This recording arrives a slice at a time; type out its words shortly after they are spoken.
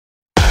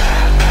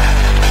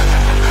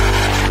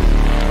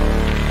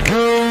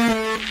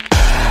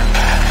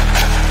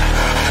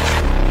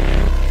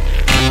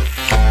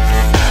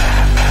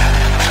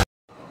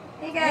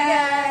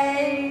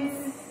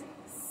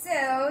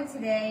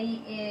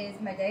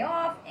day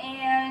off,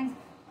 and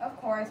of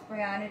course,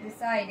 Brianna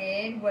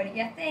decided, what do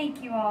you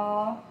think, you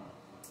all?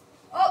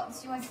 Oh,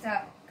 she wants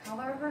to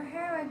color her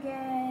hair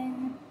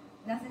again.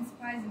 Nothing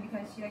surprising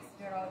because she likes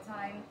to do it all the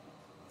time.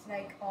 It's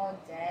like all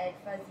dead,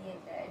 fuzzy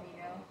and dead,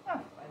 you know?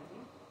 Not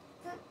fuzzy.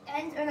 The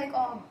ends are like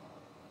all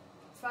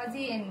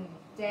fuzzy and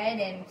dead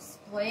and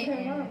split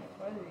and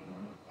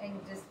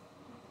just,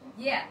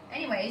 yeah.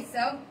 Anyway,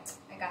 so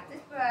I got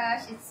this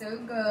brush. It's so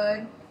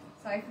good.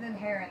 Sorry for the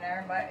hair in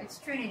there, but it's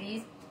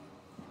Trinity's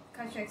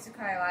because she likes to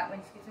cry a lot when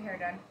she gets her hair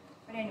done.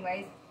 But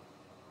anyways,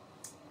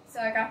 so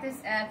I got this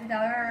at the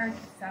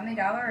Family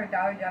Dollar or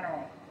Dollar General.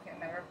 I can't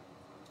remember.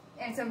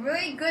 And it's a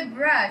really good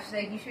brush.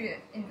 Like, you should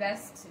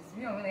invest.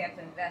 You don't really have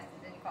to invest.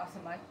 It didn't cost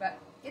so much. But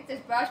get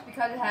this brush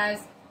because it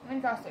has.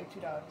 It costs like $2.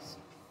 It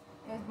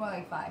was more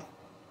like $5.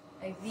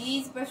 Like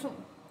these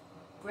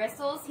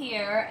bristles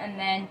here, and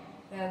then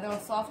the little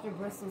softer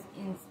bristles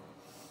in,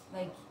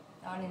 like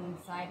down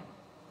inside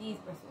these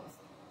bristles.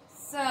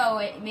 So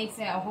it makes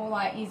it a whole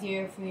lot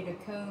easier for you to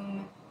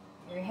comb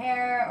your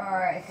hair,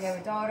 or if you have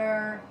a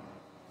daughter,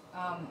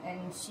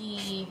 and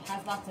she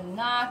has lots of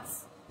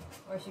knots,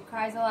 or she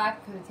cries a lot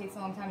because it takes a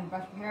long time to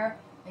brush her hair.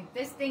 Like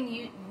this thing,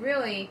 you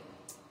really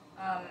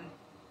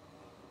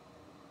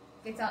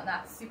gets out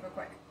knots super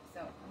quick.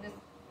 So I'm just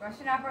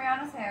brushing out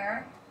Brianna's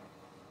hair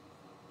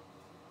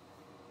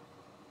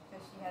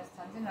because she has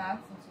tons of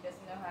knots and she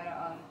doesn't know how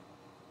to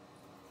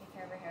take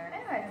care of her hair. I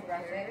know how to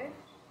brush it.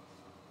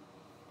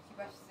 She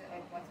brushes it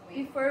like once a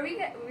week.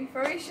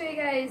 Before we show you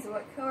guys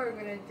what color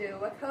we're gonna do,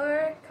 what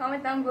color?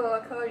 Comment down below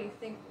what color you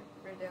think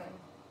we're doing.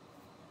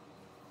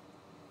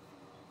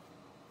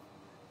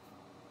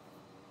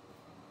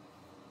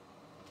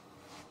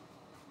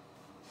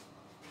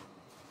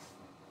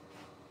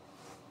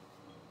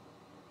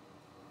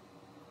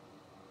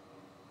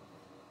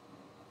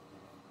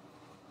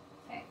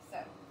 Okay, so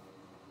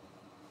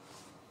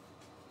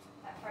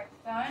that part's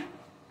done.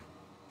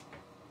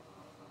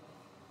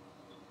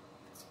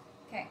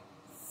 Okay,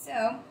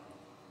 so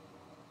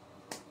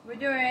we're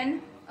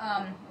doing,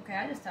 okay,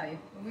 I'll just tell you.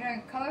 We're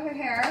gonna color her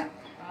hair.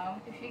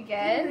 If you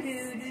guess.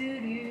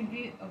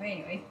 Okay,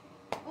 anyway.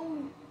 Oh,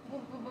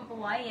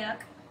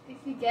 black. If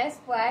you guess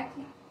black,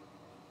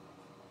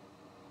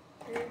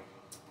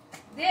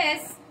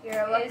 This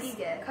you're a lucky is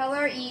guess.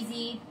 Color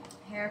Easy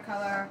hair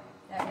color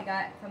that we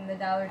got from the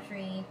Dollar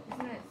Tree.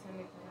 Isn't it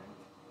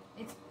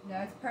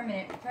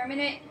semi-permanent? It's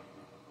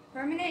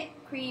permanent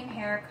cream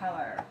hair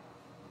color,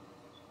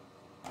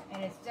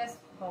 and it's just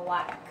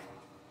black.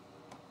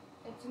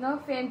 It's no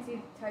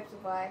fancy types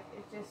of black.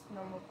 It's just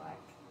normal black.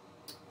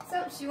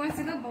 So she wants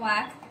to go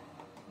black,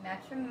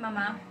 match her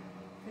mama,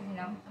 because you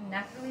know I'm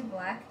naturally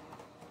black.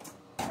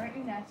 Aren't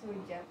you naturally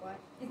jet black?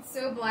 It's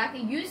so black.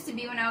 It used to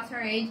be when I was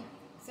her age,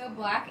 so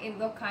black. It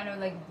looked kind of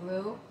like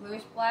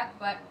bluish black,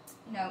 but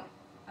you know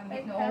I'm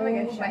getting Like, kind of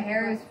like old. a My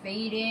hair shiny is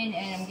fading,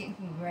 and I'm getting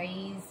some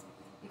grays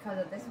because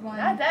of this one.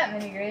 Not that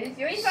many grays.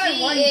 You only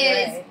found one She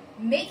is gray.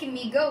 making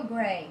me go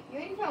gray. You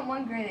only found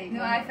one gray that you No,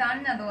 told I me-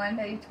 found another one.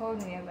 that you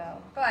told me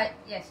about. But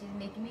yeah, she's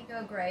making me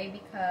go gray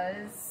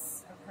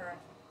because of her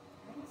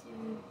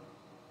attitude.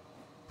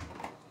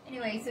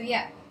 Anyway, so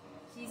yeah,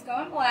 she's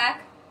going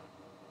black,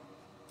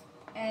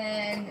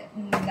 and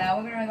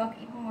now we're gonna look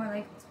even more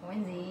like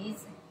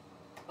twinsies.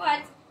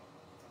 But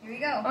here we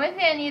go. Only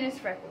thing I need is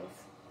freckles.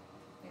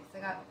 Yes, I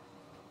got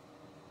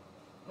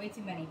way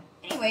too many.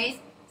 Anyways,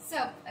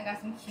 so I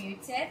got some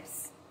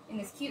Q-tips in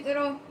this cute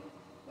little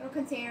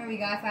container we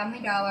got Family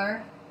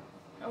Dollar.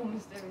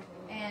 Almost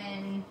everything.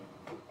 And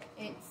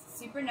it's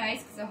super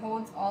nice because it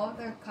holds all of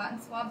the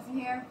cotton swabs in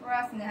here for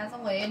us, and it has a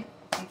lid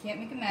so you can't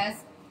make a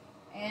mess.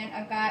 And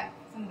I've got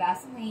some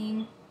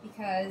Vaseline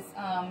because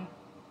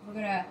we're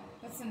gonna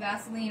put some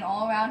Vaseline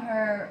all around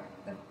her,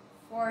 the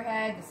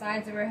forehead, the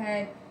sides of her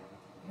head,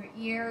 her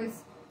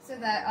ears, so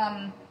that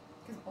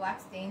because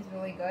black stains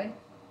really good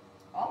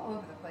all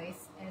over the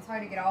place and it's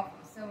hard to get off.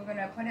 So we're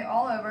gonna put it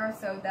all over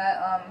so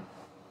that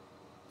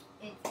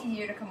it's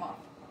easier to come off.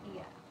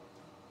 Yeah.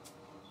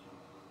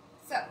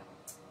 So,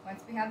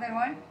 once we have that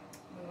on,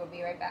 we will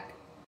be right back.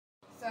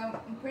 So,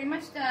 I'm pretty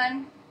much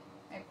done.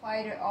 I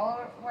applied it all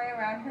the way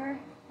around her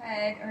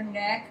head, her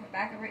neck,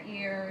 back of her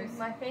ears.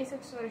 My face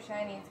looks sort of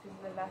shiny. It's because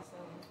of the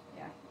Vaseline.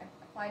 Yeah, I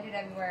applied it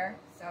everywhere.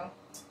 So,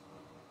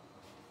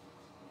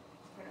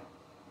 we're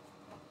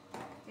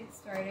gonna get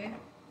started.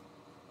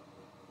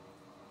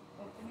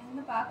 Opening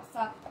the box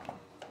up.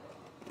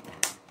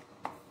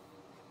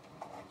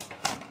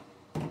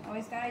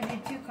 Always gotta do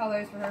 2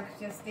 colors for her,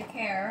 just the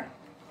hair.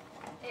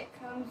 It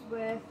comes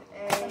with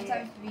a.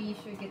 Sometimes we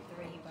should get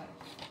 3, but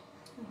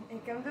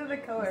It comes with a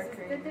color this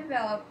cream. is the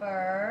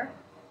developer.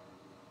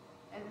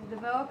 And the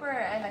developer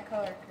and a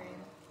color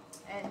cream.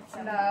 And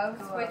some Gloves,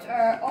 gloves. which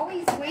are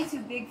always way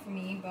too big for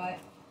me, but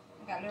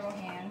I got little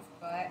hands,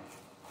 but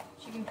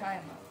She can try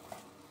them out.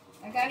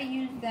 I gotta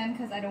use them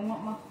because I don't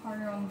want my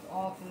arms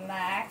all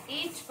black.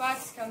 Each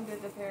box comes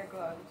with a pair of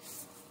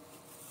gloves.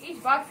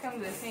 Each box comes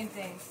with the same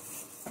thing.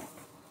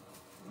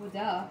 Well,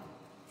 duh.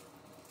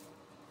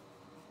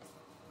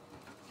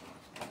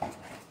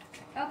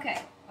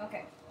 Okay.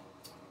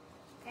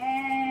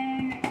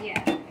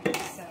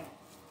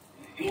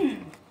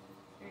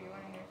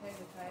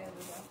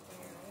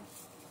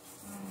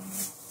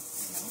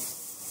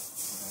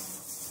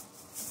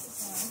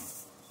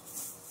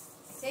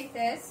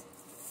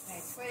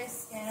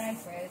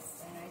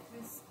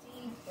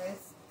 twisty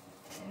twist.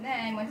 And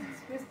then once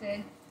it's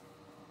twisted,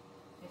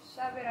 just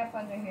shove it up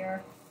under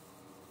here.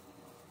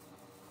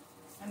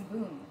 And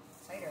boom,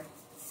 it's tighter.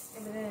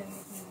 Yeah, but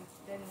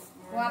then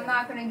Well, I'm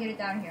not going to get it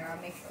down here.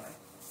 I'll make sure.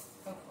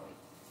 Hopefully.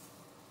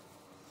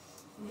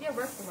 You have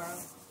work tomorrow.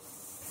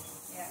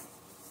 Yeah.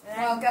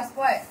 Well, guess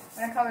what?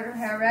 When I colored her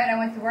hair red, I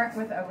went to work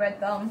with a red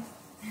thumb.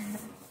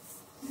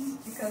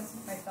 Because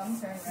my thumb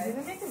turned red. Did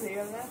we make a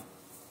video of that?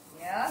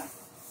 Yeah.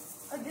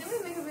 Oh, didn't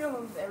we make a video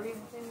of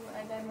everything when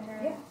I dyed my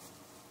hair? Yeah.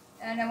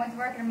 And I went to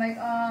work and I'm like,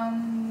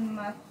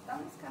 my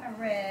thumb's kind of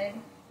red.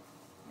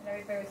 And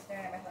everybody was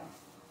staring at my thumb.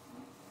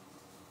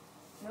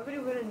 Nobody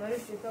would have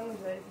noticed your thumb was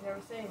red if you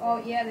never said anything. Oh,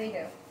 yeah, they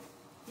do.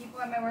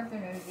 People at my work,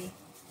 they're nosy.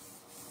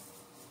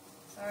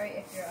 Sorry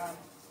if you're,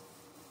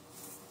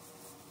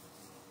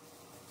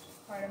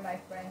 part of my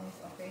friends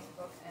on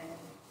Facebook and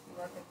you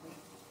work with me.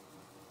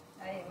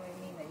 I didn't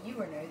really mean that you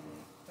were nosy,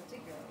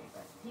 particularly,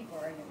 but people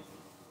are nosy.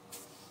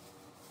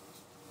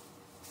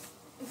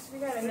 So we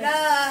gotta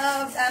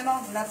Loved! I'm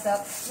all loved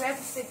up. We have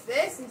to stick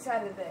this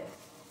inside of this.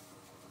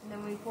 And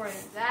then we pour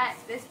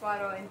this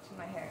bottle into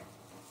my hair.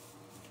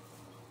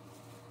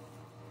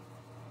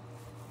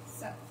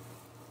 So,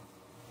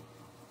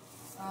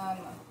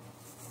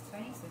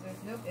 tiny scissors.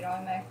 Nope, it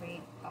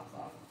automatically pops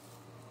off.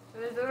 So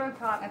there's a little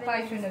top I thing.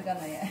 probably shouldn't have done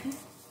that yet.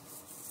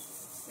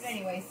 But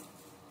anyways,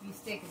 you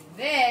stick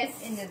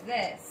this into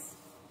this.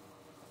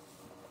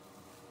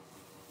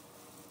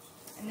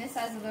 And this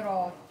has a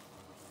little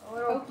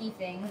pokey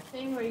thing.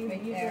 Where you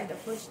right use there. it to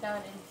push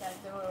down inside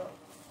the little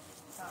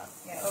top.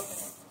 Yeah, Open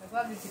it. The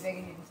gloves are too big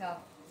as you can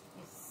tell.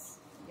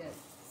 You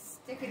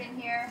stick it in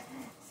here.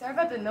 Sorry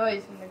about the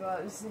noise from the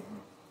gloves.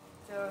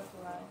 So it's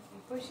loud.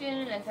 You push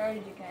in as hard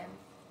as you can.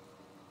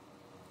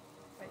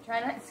 But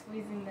try not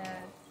squeezing the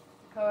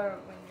color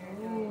when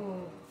you're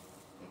doing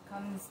it. It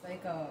comes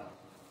like a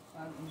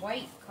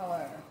white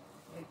color.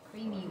 Like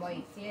creamy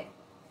white. See it?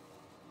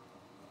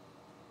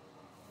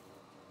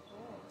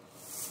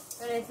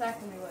 But it's not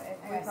going to be wet.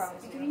 I promise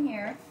Stick you. it in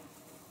here.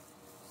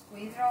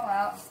 Squeeze it all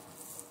out.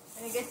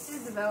 When it gets to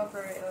the developer,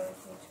 it will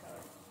change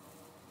color.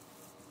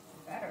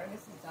 Better.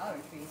 This is Dollar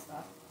Tree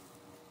stuff.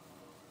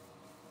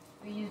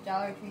 We used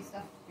Dollar Tree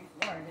stuff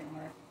before. It didn't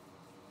work.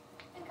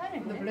 It kind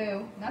of The did.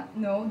 blue.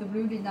 No, the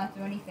blue did not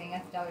do anything.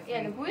 That's Dollar Tree.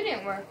 Yeah, the blue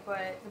didn't work,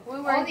 but the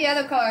blue worked. All the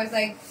other colors,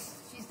 like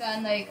she's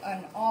done like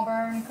an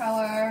auburn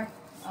color,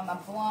 a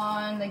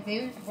blonde, like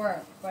those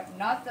work, but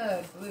not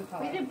the blue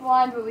color. We did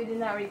blonde, but we did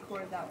not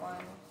record that one.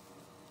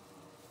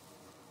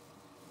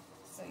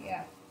 So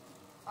yeah,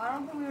 I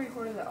don't think we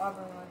recorded the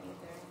auburn one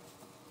either.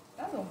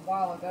 that was a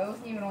while ago. It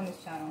wasn't even on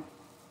this channel.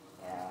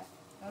 Yeah.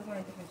 That was on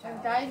a different channel.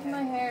 I've dyed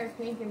my hair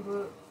pink and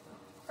blue.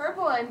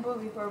 Purple and blue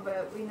before,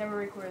 but we never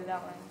recorded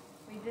that one.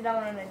 We did that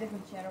one on a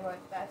different channel, but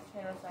that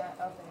channel's not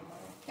up anymore.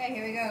 Okay,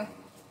 here we go.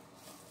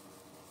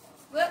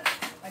 Whoop!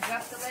 I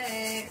dropped the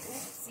lid.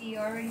 Oopsie,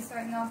 already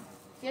starting off.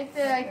 You have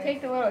to like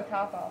take the little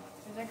top off.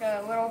 There's like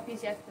a little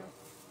piece you have to.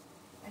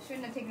 I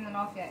shouldn't have taken it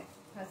off yet,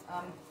 because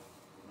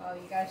well,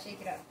 you gotta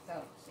shake it up.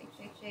 So shake,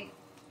 shake, shake,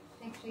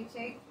 shake, shake,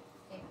 shake.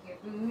 Shake your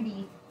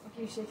booty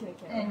Okay, you're shaking the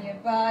camera. and your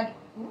body.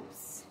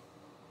 Oops!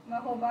 My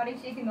whole body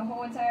shaking the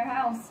whole entire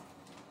house.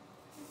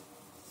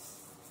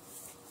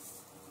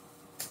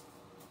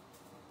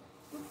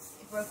 Oops!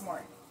 It broke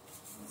more.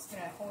 I'm just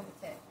gonna hold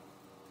the tip.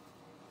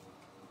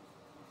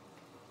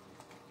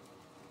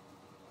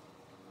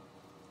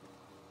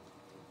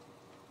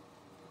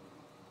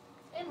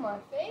 In my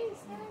face,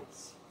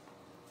 Max.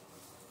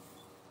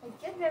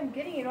 I'm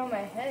getting it on my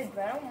head,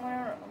 but I don't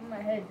want it on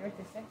my head right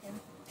this second.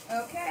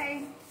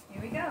 Okay,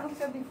 here we go.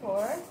 So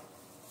before,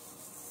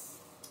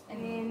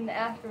 and then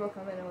after will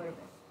come in a little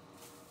bit.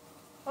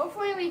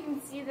 Hopefully we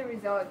can see the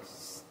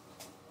results.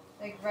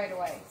 Like right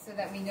away, so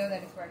that we know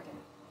that it's working.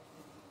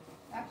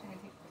 Actually, I'm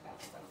gonna take it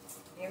out. So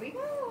here we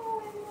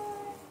go,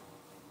 everyone.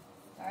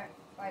 Start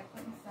by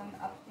putting some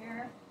up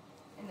here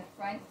in the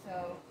front,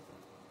 so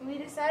We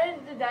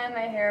decided to dye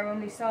my hair when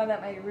we saw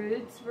that my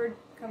roots were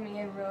coming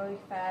in really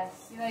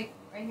fast. see, like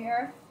right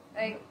here,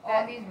 Like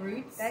all these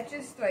roots. That's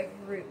just like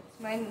roots.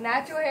 My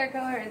natural hair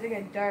color is like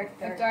a dark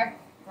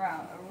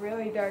brown, a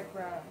really dark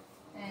brown.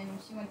 and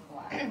she went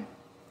black.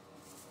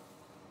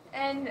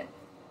 And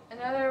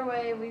another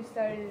way we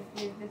decided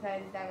to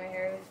dye my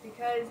hair was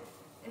because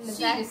in the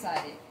She back,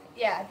 decided.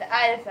 yeah,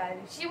 I decided.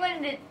 She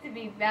wanted it to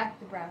be back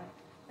to brown,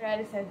 but I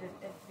decided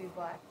it to be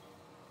black.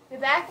 The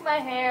back of my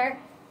hair,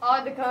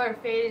 all the color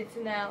faded,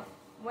 so now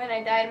when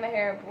I dyed my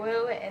hair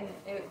blue and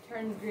it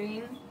turned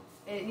green,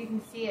 you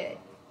can see it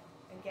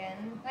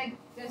again. Like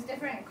there's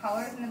different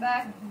colors in the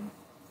back.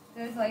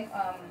 There's like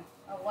a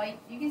light.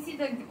 You can see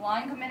the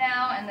line coming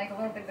out and like a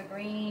little bit of the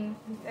green.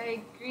 It's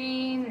like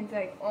green, it's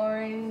like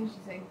orange,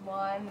 it's like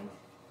blonde.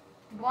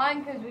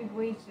 Blonde because we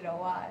bleached it a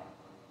lot.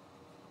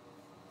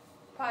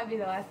 Probably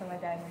be the last time I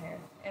dyed my hair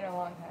in a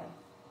long time.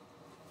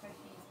 So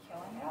she's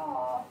killing it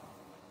all.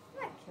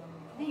 I'm not killing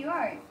Yeah, you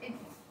are. It's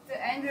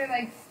the ends are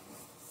like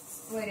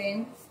split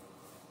in,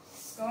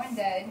 going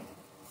dead.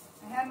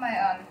 I have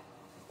my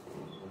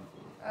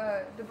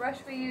the brush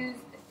we used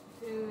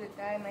to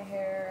dye my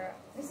hair.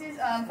 This is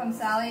from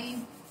Sally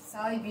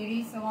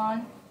Beauty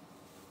Salon.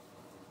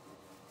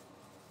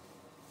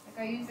 Like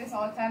I use this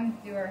all the time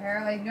to do her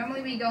hair. Like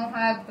normally we don't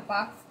have the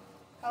box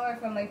color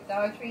from like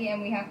Dollar Tree,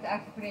 and we have to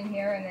actually put it in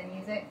here and then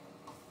use it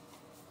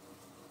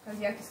because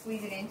you have to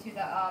squeeze it into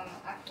the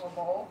actual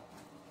bowl.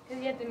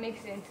 Because you have to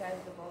mix it inside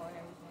of the bowl and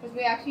everything. Because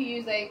we actually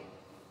use like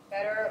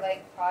better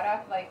like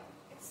product, like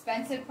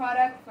expensive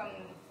product from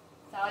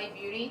Sally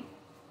Beauty.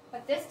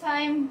 But this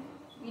time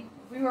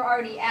we were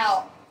already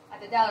out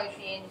at the Dollar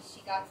Tree and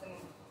she got some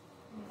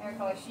hair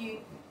color. She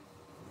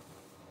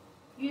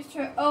used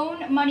her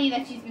own money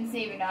that she's been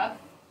saving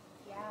up.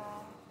 Yeah.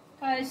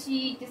 Because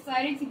she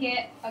decided to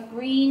get a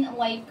green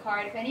light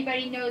card. If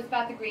anybody knows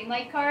about the green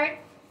light card,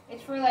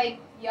 it's for like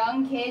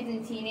young kids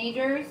and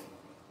teenagers.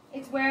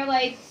 It's where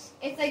like,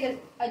 it's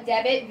like a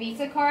debit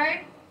Visa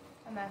card.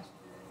 A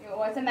MasterCard.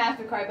 Well, it's a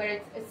MasterCard,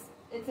 but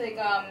it's like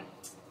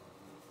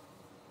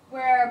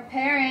where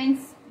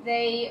parents,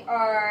 they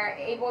are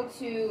able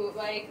to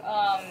like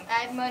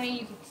add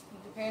money.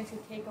 The parents can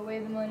take away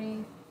the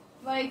money.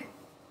 Like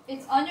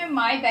it's under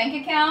my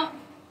bank account.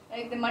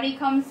 Like the money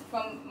comes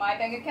from my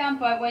bank account,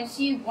 but when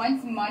she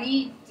wants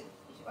money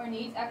or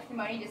needs extra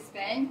money to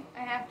spend, I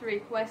have to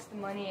request the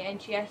money,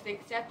 and she has to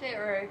accept it,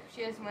 or if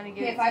she doesn't want to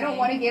give it to me. if I don't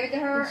want to give it to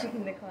her, she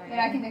can decline then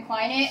I can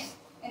decline it.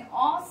 And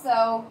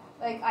also,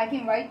 like I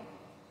can write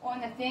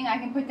on the thing, I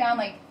can put down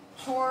like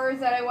chores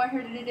that I want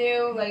her to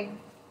do, like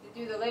to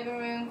do the living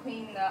room,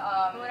 clean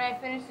the when I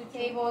finish the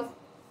tables.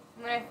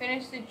 When I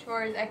finish the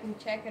chores, I can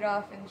check it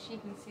off, and she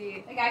can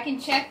see. Like I can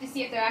check to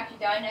see if they're actually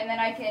done, and then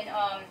I can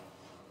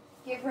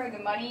give her the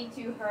money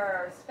to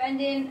her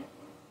spending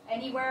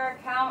anywhere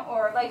account,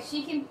 or like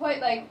she can put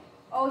like,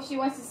 oh, she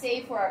wants to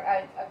save for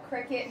a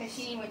Cricut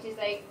machine, which is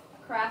like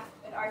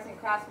an arts and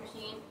crafts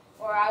machine,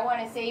 or I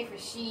want to save for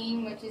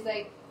Shein, which is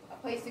like a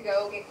place to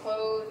go get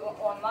clothes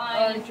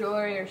online, or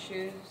jewelry or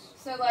shoes.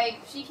 So like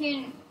she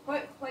can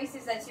put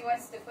places that she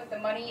wants to put the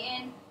money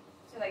in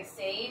to like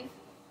save.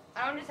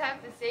 I don't just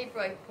have to save for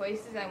like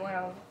places I want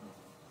to,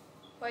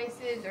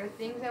 places or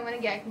things I want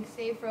to get. I can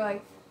save for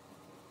like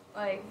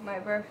my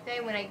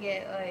birthday when I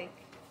get like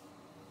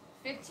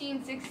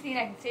 15, 16.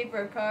 I can save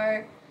for a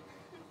car.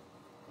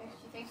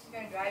 She thinks she's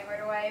gonna drive right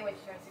away when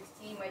she turns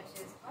 16, which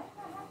is probably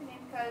not happening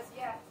because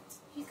yeah,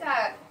 she's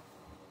got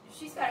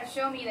to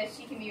show me that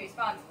she can be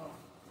responsible.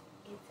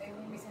 Like,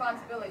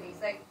 responsibilities.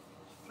 Like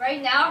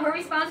right now, her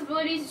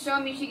responsibilities is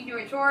showing me she can do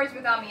her chores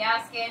without me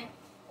asking,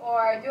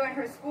 or doing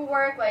her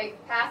schoolwork,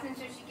 like passing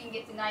so she can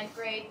get to 9th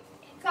grade.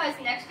 Because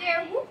next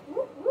year, whoop,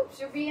 whoop, whoop,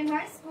 she'll be in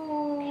high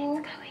school.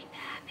 It's going to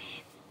happen.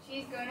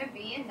 She's gonna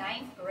be in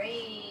 9th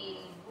grade.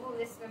 Ooh,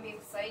 this is gonna be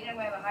exciting. I'm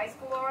gonna have a high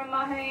schooler in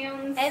my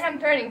hands. And I'm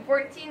turning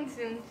 14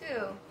 soon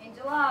too. In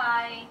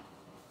July.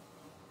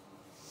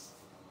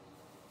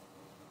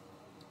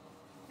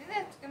 I think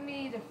that's gonna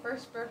be the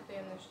first birthday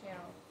on this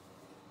channel.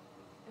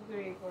 If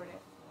we record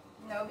it.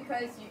 No,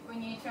 because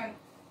when you turn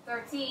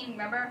 13,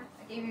 remember?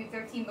 I gave you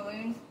 13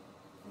 balloons.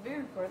 Did we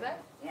record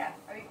that? Yeah,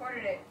 I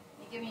recorded it.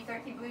 You gave me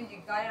 13 balloons,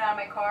 you got it out of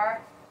my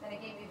car, then I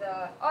gave you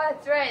the... Oh,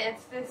 that's right.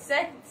 It's the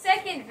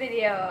second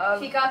video of...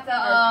 She got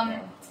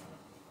the,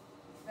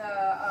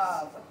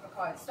 what's it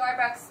called?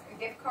 Starbucks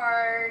gift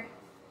card.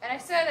 And I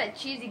saw that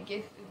cheesy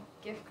gift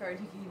card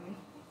you gave me.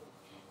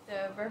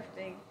 The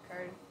birthday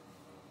card.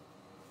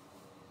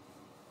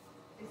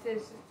 It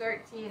says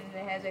 13 and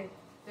it has like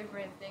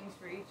different things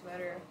for each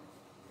letter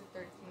for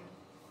 13.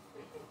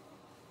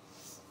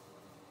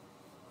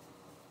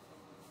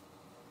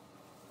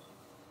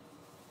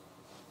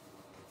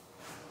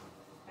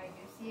 I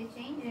do see it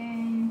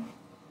changing.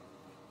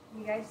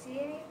 You guys see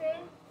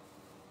anything?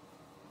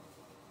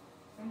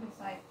 From the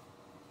side.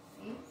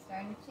 See, it's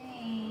starting to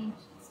change.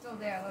 It's still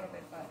there a little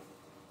bit, but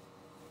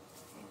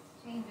it's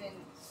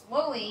changing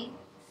slowly.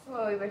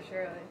 Slowly but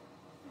surely.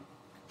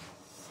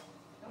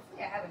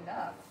 Hopefully I have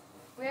enough.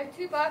 We have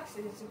 2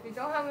 boxes. If we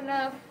don't have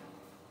enough,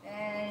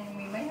 And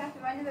we might have to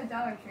run to the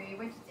Dollar Tree,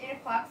 which is 8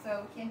 o'clock,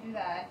 so we can't do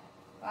that.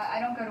 But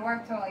I don't go to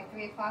work till like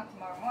 3 o'clock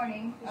tomorrow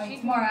morning.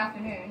 Tomorrow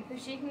afternoon.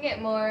 if she can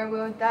get more,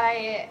 we'll dye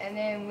it, and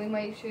then we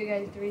might show you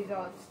guys the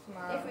results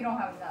tomorrow. If we don't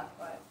have enough,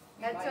 but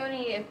That's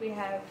only if we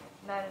have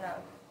not enough.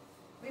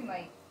 we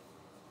might.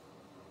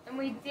 And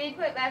we did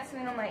put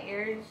Vaseline on my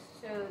ears,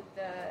 so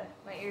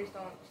my ears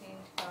don't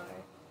change color.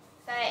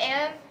 So I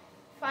am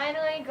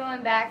finally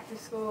going back to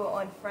school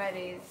on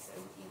Fridays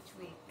of each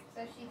week.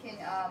 So she can,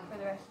 For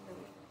the rest of the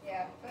week.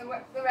 yeah,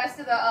 for the rest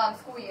of the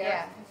school year.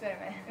 Yeah, that's what I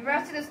meant. The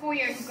rest of the school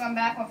year, she's going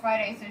back on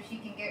Friday so she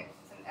can get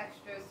some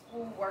extra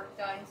school work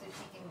done so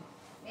she can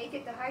make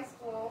it to high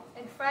school.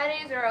 And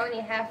Fridays are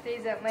only half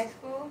days at my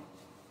school,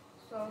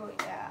 so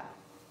yeah.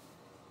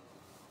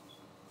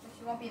 But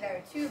she won't be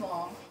there too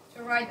long.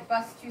 She'll ride the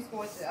bus to school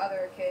with the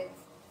other kids.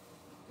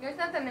 There's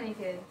not that many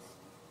kids.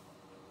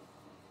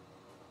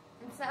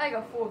 It's not like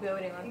a full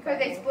building on Because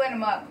Friday. they split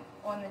them up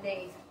on the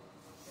days.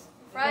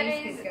 The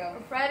days kids go.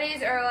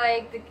 Fridays are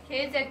like the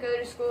kids that go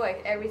to school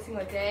like every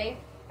single day.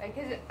 Like,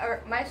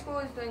 my school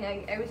is doing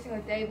like every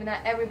single day, but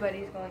not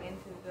everybody's going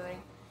into the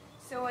building.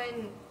 So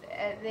when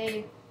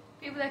they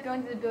people that go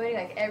into the building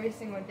like every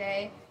single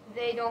day,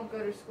 they don't go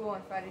to school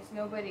on Fridays.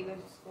 Nobody goes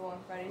to school on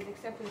Fridays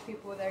except for the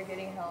people that are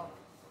getting help.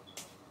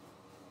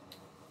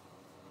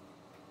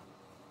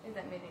 If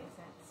that made any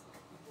sense.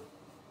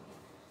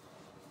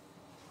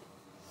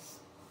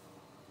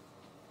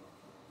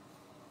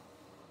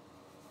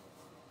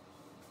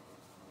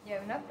 You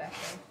have enough back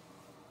there.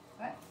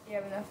 What? You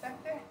have enough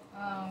back there?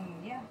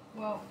 Yeah.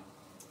 Well,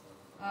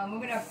 we're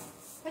gonna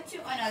put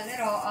you on a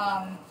little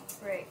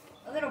break.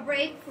 A little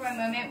break for a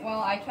moment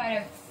while I try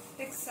to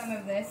fix some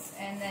of this,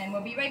 and then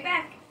we'll be right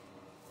back.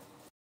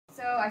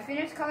 So I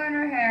finished coloring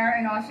her hair,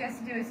 and all she has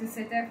to do is to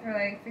sit there for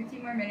like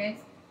 15 more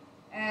minutes.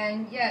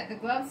 And yeah, the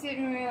gloves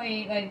didn't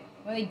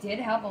really did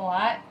help a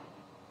lot,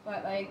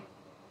 but like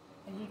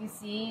as you can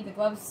see, the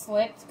gloves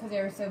slipped because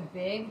they were so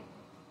big,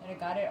 and I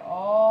got it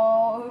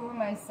all over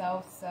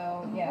myself.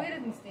 So yeah. Hopefully it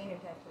doesn't stain your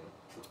tattoo.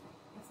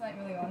 It's not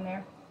really on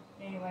there.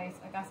 Anyways,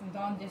 I got some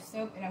Dawn dish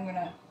soap, and I'm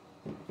gonna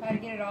try to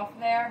get it off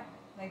there,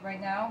 like right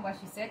now, while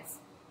she sits.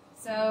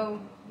 So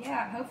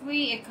yeah,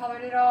 hopefully it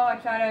colored it all. I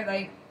try to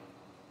like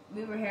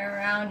move her hair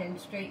around and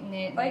straighten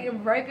it. Like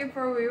right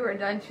before we were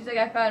done, she's like,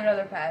 I found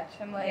another patch.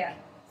 I'm like, yeah.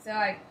 So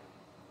I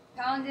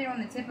pounded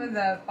on the tip of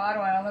the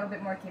bottle, and a little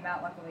bit more came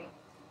out, luckily.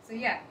 So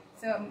yeah.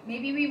 So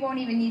maybe we won't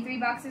even need 3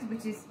 boxes,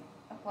 which is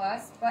a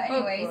plus. But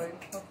anyways,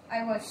 hopefully.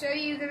 I will show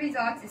you the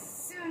results as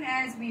soon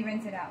as we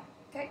rinse it out.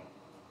 Okay.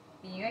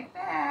 Be right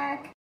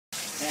back.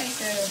 Okay,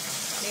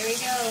 so here we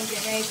go.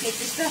 Getting ready to take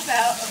the stuff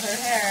out of her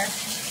hair.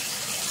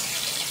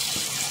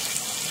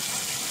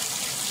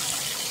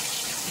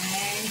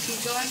 And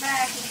she's going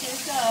back into the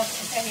tub.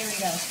 Okay, here we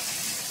go.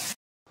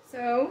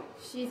 So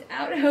she's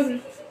out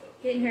of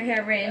getting her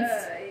hair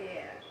rinsed.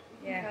 yeah.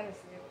 Yeah. Kind of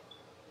see it.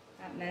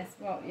 That mess.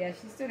 Well, yeah,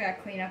 she's still got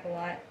to clean up a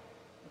lot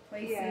of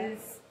places. Yeah.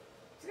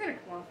 It's gonna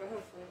come off,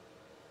 hopefully.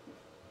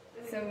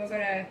 So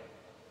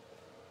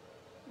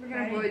we're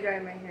gonna blow dry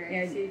my hair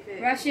and see if it...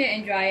 brush it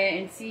and dry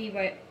it and see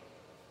what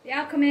the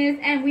outcome is,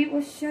 and we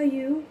will show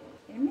you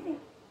in a minute.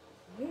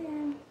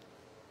 Yeah.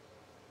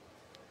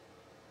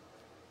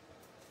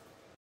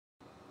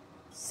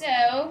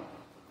 So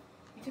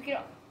we took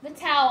the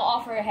towel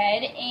off her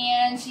head,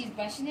 and she's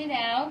brushing it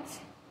out.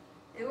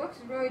 It looks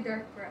really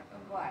dark brown,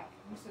 black,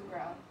 instead of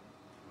brown.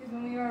 Because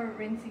when we were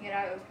rinsing it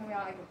out, it was coming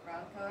out like a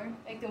brown color.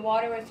 Like the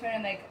water was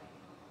turning like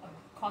a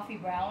coffee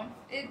brown.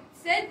 It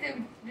said to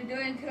do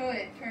it until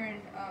it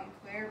turned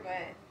clear,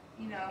 but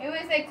you know. It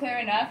was like clear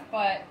enough,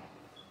 but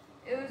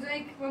it was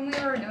like when we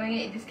were doing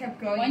it, it just kept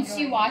going. Once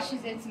she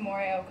washes it some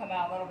more, it'll come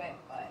out a little bit,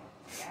 but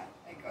yeah,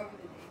 like over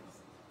the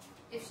days.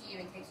 If she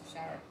even takes a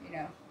shower, you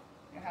know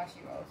how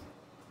she rolls.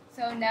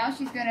 So now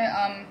she's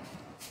gonna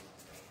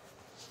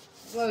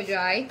blow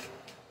dry,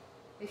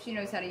 if she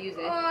knows how to use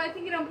it. Oh, I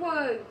think it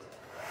unplugged.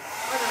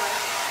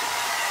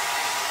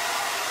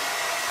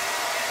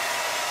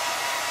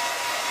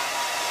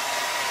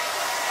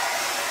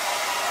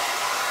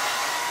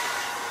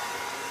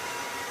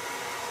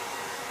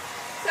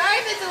 Sorry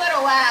if it's a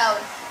little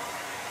loud.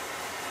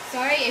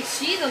 Sorry if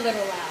she's a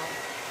little loud.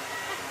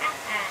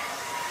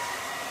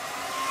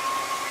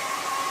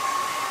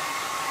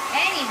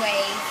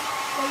 Anyway,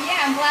 so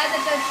yeah, I'm glad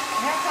that the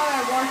hair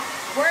color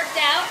worked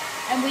out,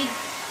 and we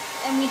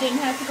didn't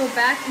have to go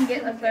back and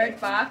get a 3rd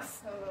box.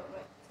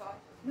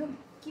 No,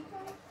 keep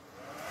going.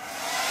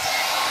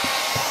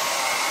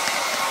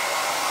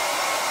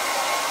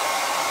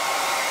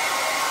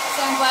 So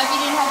I'm glad we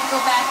didn't have to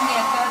go back and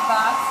get a 3rd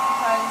box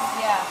because,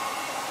 yeah,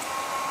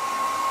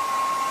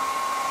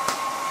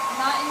 I'm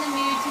not in the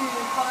mood to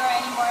color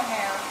any more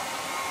hair.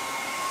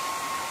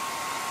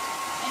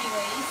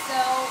 Anyway, so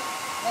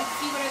let's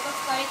see what it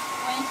looks like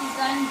when she's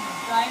done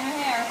drying her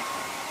hair.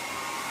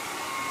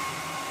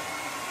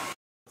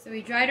 So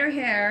we dried her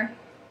hair.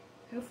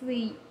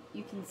 Hopefully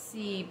you can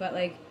see, but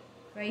like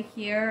right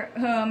here,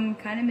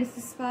 kind of missed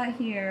a spot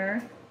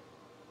here.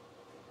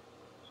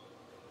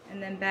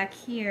 And then back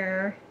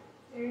here,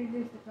 there's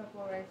just a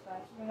couple of red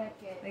spots.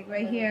 Like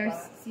right here,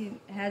 see,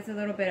 it has a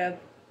little bit of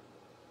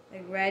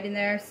like red in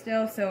there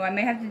still, so I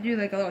may have to do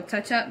like a little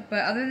touch up, but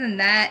other than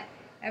that,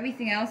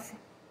 everything else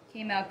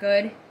came out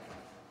good.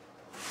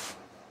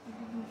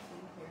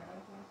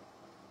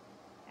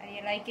 How do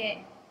you like it?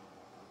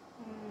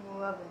 I'm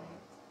loving it.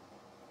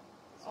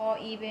 All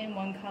even,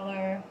 one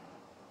color.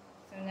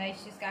 So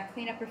nice. Just got to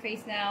clean up her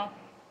face now.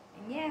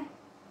 And yeah.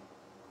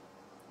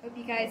 Hope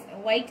you guys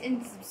liked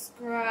and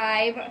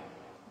subscribe.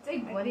 It's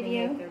like my blending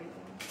video. with everything.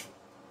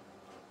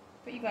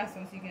 Put your glasses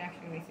on so you can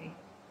actually really see.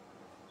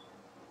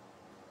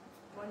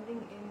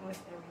 Blending in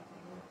with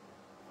everything.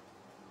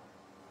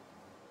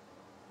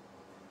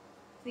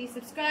 Please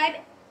subscribe.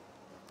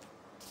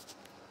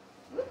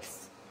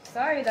 Oops.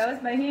 Sorry, that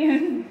was my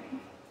hand.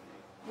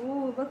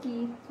 Ooh,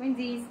 looky.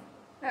 Twinsies.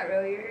 Not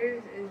really.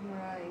 Yours is more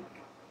like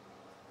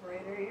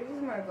brighter. Yours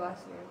is more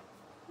glossier.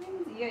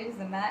 Yours is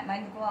the matte,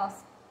 mine's the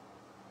gloss.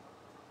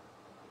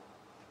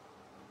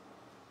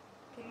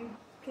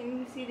 Can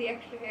you see the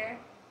extra hair?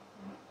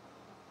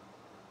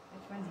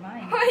 Which one's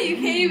mine? Oh, you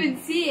can't even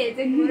see it. It's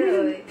like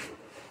literally.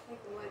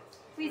 Like what?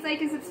 Please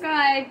like and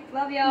subscribe.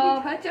 Love You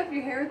y'all. can touch up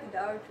your hair with the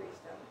Dollar Tree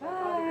stuff.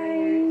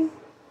 Bye.